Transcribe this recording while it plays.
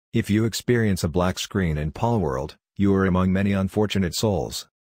If you experience a black screen in Palworld, you are among many unfortunate souls.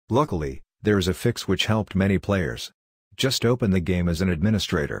 Luckily, there is a fix which helped many players. Just open the game as an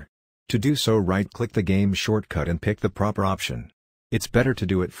administrator. To do so, right-click the game shortcut and pick the proper option. It's better to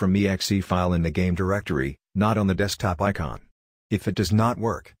do it from exe file in the game directory, not on the desktop icon. If it does not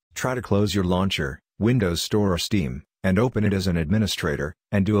work, try to close your launcher, Windows Store or Steam, and open it as an administrator,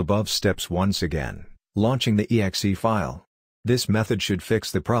 and do above steps once again, launching the exe file. This method should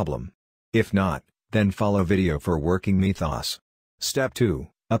fix the problem. If not, then follow video for working methods. Step 2.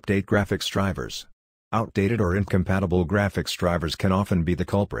 Update graphics drivers. Outdated or incompatible graphics drivers can often be the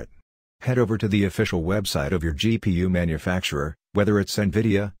culprit. Head over to the official website of your GPU manufacturer, whether it's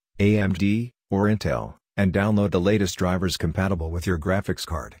NVIDIA, AMD, or Intel, and download the latest drivers compatible with your graphics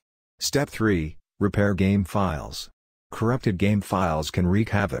card. Step 3. Repair game files. Corrupted game files can wreak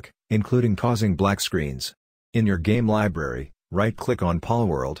havoc, including causing black screens. In your game library, right-click on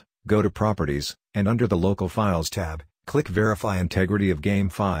Palworld, go to Properties, and under the Local Files tab, click Verify Integrity of Game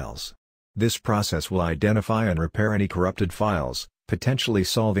Files. This process will identify and repair any corrupted files, potentially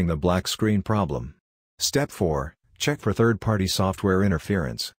solving the black screen problem. Step 4. Check for third-party software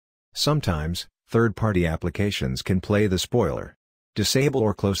interference. Sometimes, third-party applications can play the spoiler. Disable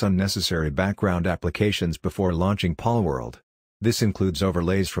or close unnecessary background applications before launching Palworld. This includes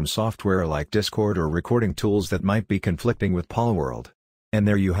overlays from software like Discord or recording tools that might be conflicting with Palworld. And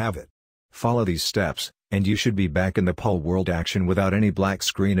there you have it. Follow these steps, and you should be back in the Palworld action without any black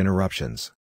screen interruptions.